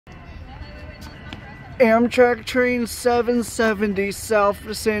Amtrak train 770 south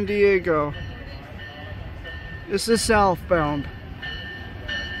to San Diego. This is southbound.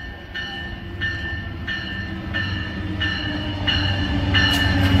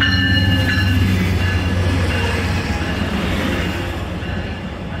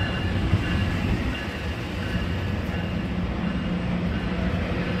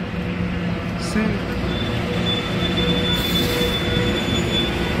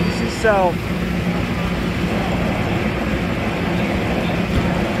 This is south.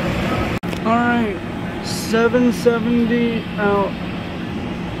 Alright, 770 out.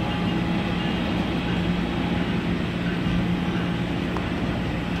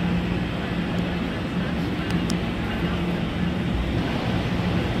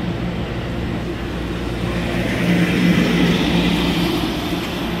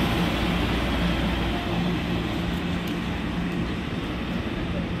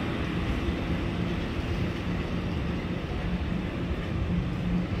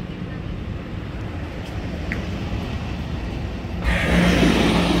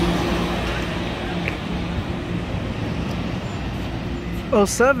 Oh,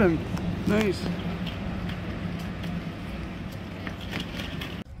 7. Nice.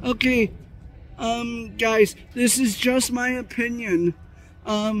 Okay, guys, this is just my opinion.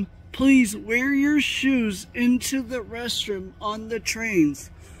 Please wear your shoes into the restroom on the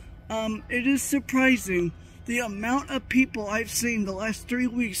trains. It is surprising the amount of people I've seen the last 3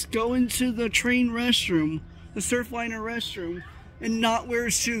 weeks go into the train restroom, the Surfliner restroom, and not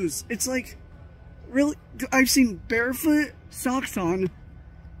wear shoes. It's like, really, I've seen barefoot, socks on,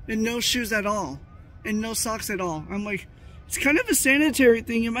 and no shoes at all, and no socks at all. I'm like, it's kind of a sanitary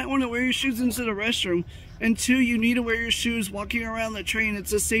thing. You might want to wear your shoes into the restroom. And 2, you need to wear your shoes walking around the train.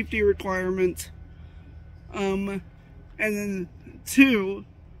 It's a safety requirement. And then 2,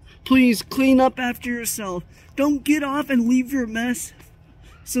 please clean up after yourself. Don't get off and leave your mess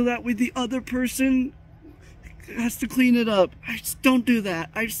so that way the other person has to clean it up. Just don't do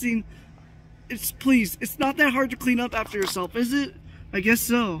that. I've seen, please, it's not that hard to clean up after yourself, is it? I guess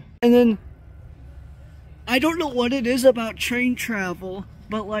so. And then, I don't know what it is about train travel,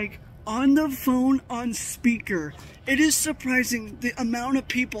 but like, on the phone on speaker, it is surprising the amount of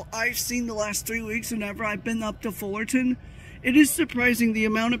people I've seen the last 3 weeks whenever I've been up to Fullerton. It is surprising the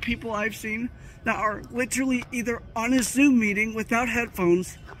amount of people I've seen that are literally either on a Zoom meeting without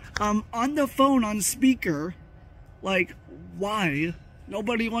headphones, on the phone on speaker. Like, why?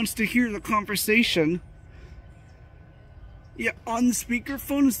 Nobody wants to hear the conversation. Yeah, on the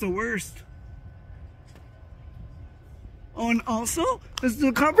speakerphone is the worst. Oh, and also,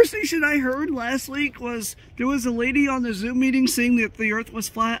 the conversation I heard last week was, there was a lady on the Zoom meeting saying that the earth was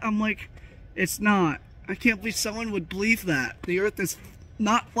flat. I'm like, it's not. I can't believe someone would believe that. The earth is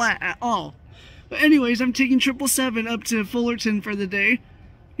not flat at all. But anyways, I'm taking 777 up to Fullerton for the day.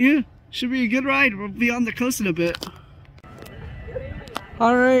 Yeah, should be a good ride. We'll be on the coast in a bit.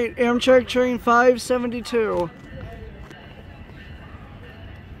 Alright, Amtrak train 572.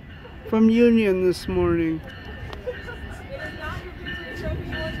 From Union this morning.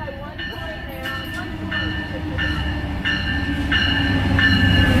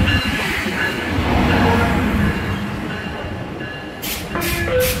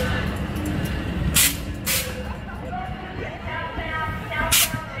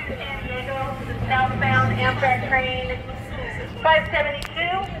 Southbound Amtrak train 572.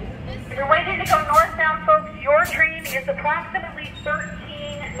 If you're waiting to go northbound, folks, your train is approximately 13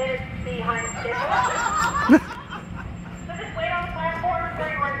 minutes behind schedule. So just wait on the platform until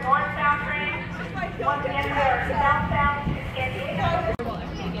you're in northbound train. Once again, we are southbound to San Diego.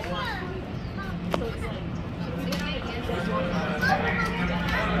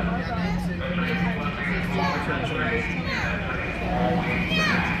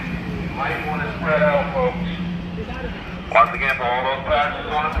 Might want to spread out, folks. Once again, for all those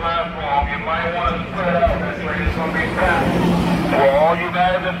passengers on the platform, you might want to spread out. That train is going to be packed. For all you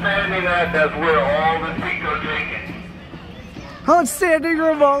guys are standing at, that's where all the seats are taken. Oh, it's standing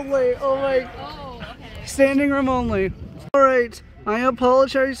room only. Oh my. Oh, okay. Standing room only. Alright, I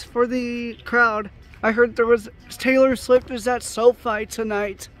apologize for the crowd. I heard there was Taylor Swift is at SoFi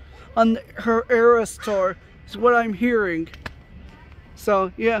tonight on her Eras tour, is what I'm hearing.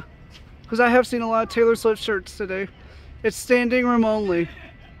 So, yeah. Because I have seen a lot of Taylor Swift shirts today. It's standing room only.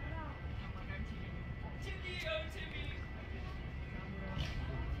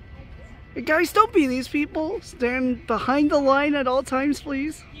 Hey guys, don't be these people. Stand behind the line at all times,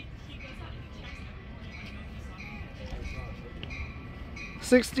 please.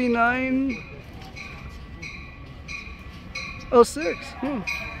 69. 06.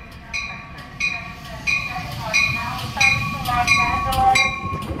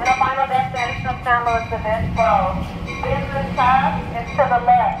 And a final destination of San Luis Obisbo. Business class is to the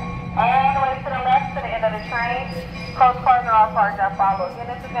left. All the way to the left to the end of the train. Coach cars are all parked up. Follow. Again,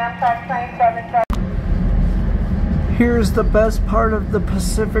 this is Amtrak train 77. Here's the best part of the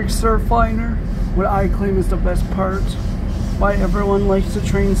Pacific Surfliner. What I claim is the best part. Why everyone likes the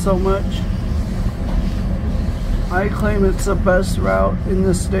train so much. I claim it's the best route in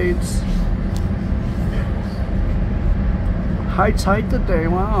the States. High tide today,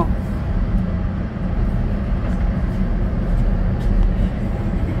 wow.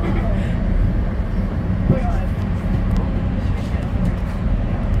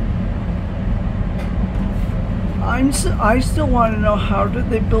 I still want to know, how did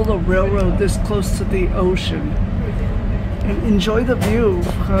they build a railroad this close to the ocean? And enjoy the view,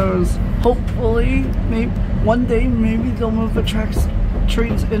 because hopefully, maybe one day, maybe they'll move the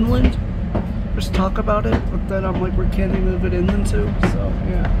trains inland. Just talk about it, but then I'm like, can they move it inland too? So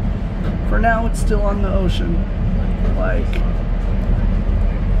yeah, for now it's still on the ocean. Like,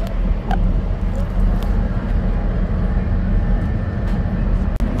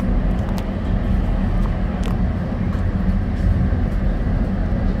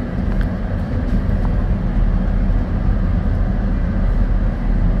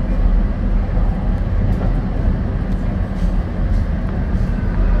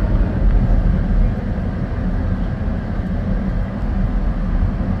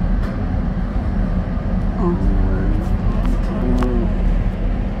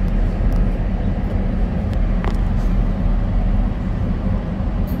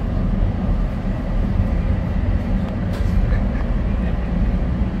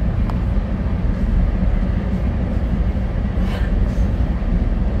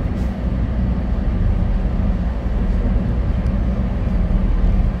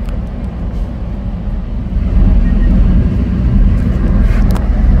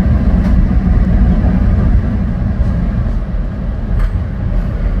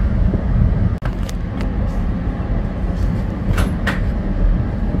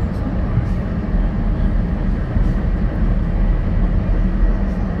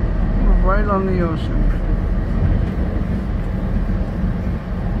 right on the ocean.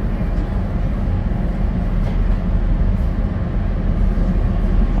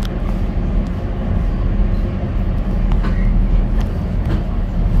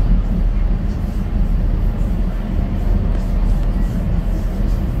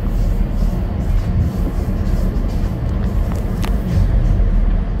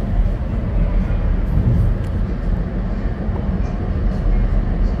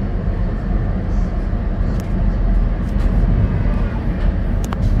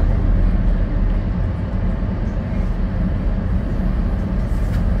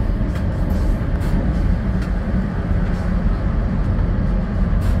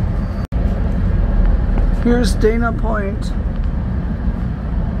 Here's Dana Point. Is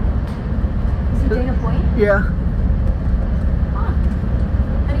it Dana Point? Yeah. Huh.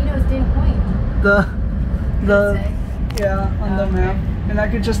 How do you know it's Dana Point? Yeah, on the map. And I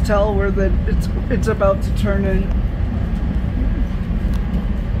could just tell where it's about to turn in.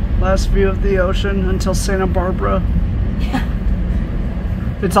 Last view of the ocean until Santa Barbara. Yeah.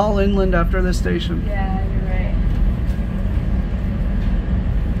 It's all inland after this station. Yeah, you're right.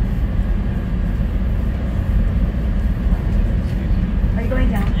 Are you going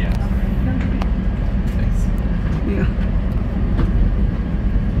down? Yeah. Thanks. Yeah.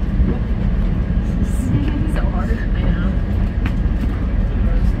 So hard. I know.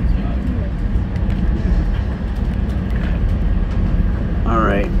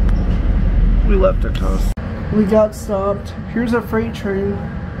 Alright. We left our coast. We got stopped. Here's a freight train.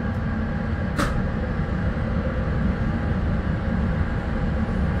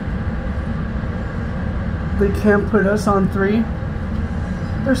 They can't put us on 3.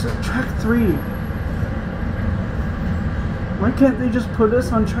 There's a track 3. Why can't they just put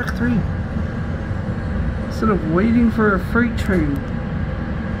us on track 3? Instead of waiting for a freight train.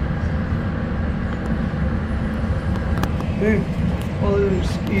 Hey, well,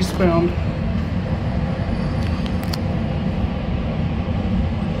 it's eastbound.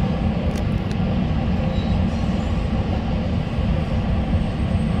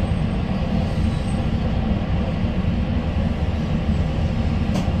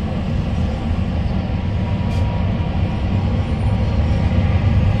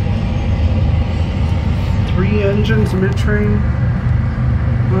 Engines mid-train.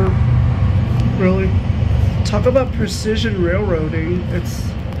 Well, really? Talk about precision railroading. It's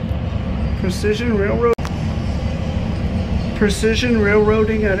precision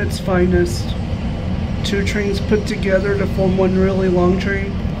railroading at its finest. two trains put together to form one really long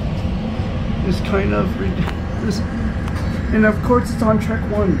train is kind of ridiculous. And of course it's on track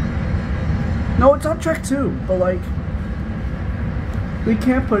 1. No, it's on track 2, but like, they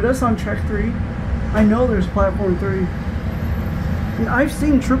can't put us on track 3. I know there's platform 3. And I've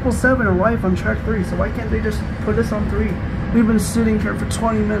seen 777 arrive on track 3, so why can't they just put us on 3? We've been sitting here for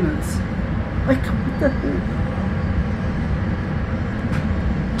 20 minutes. Like, what the heck?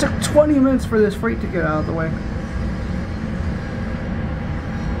 It took 20 minutes for this freight to get out of the way.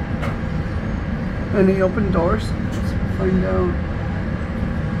 Any open doors? Let's find out.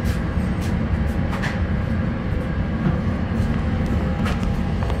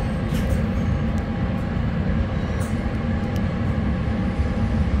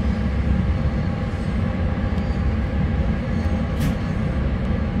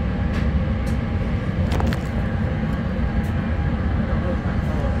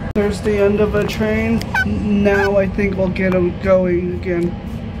 There's the end of a train. Now I think we'll get them going again.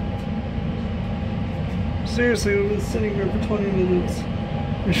 Seriously, we've been sitting here for 20 minutes.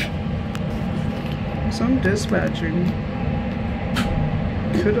 Some dispatching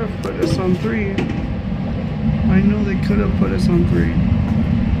could have put us on 3. I know they could have put us on 3.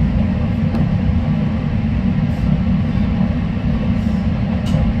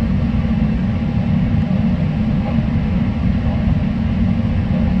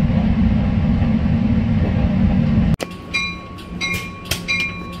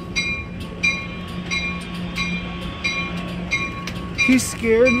 He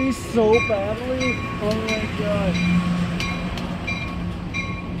scared me so badly. Oh my god.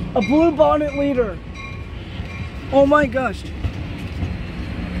 A Bluebonnet leader. Oh my gosh.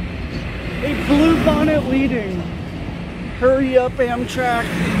 A Bluebonnet leading. Hurry up, Amtrak.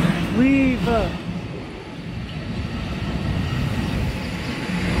 Leave.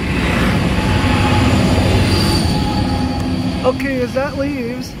 Okay, as that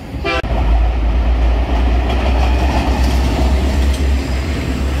leaves.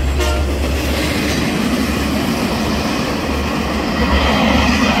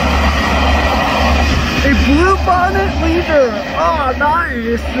 A Bluebonnet leader! Oh,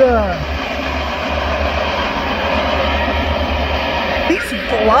 nice! He's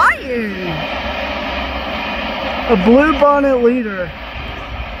flying! A Bluebonnet leader.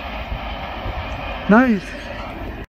 Nice.